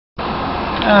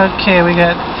Okay, we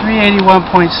got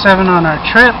 381.7 on our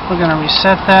trip. We're going to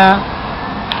reset that.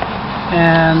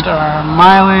 And our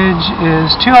mileage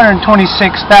is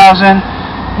 226,989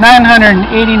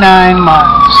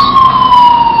 miles.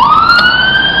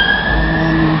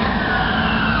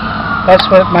 That's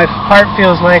what my heart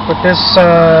feels like with this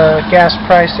gas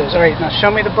prices. Alright, now show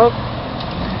me the book.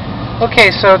 Okay,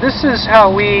 so this is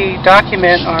how we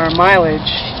document our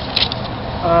mileage.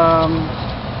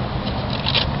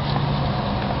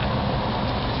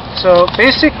 So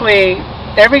basically,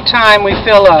 every time we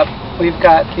fill up, we've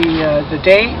got the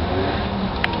date,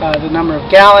 the number of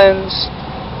gallons,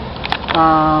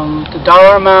 the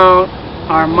dollar amount,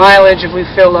 our mileage if we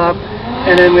fill up,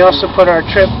 and then we also put our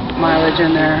trip mileage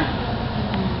in there.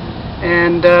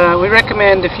 And we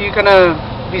recommend, if you're going to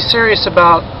be serious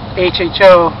about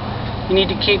HHO, you need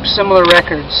to keep similar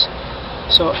records.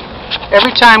 So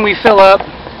every time we fill up,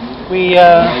 we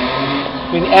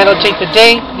annotate the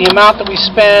date, the amount that we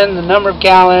spend, the number of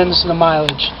gallons, and the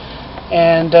mileage.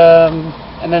 And then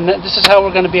this is how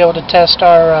we're going to be able to test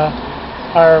our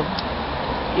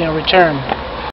return.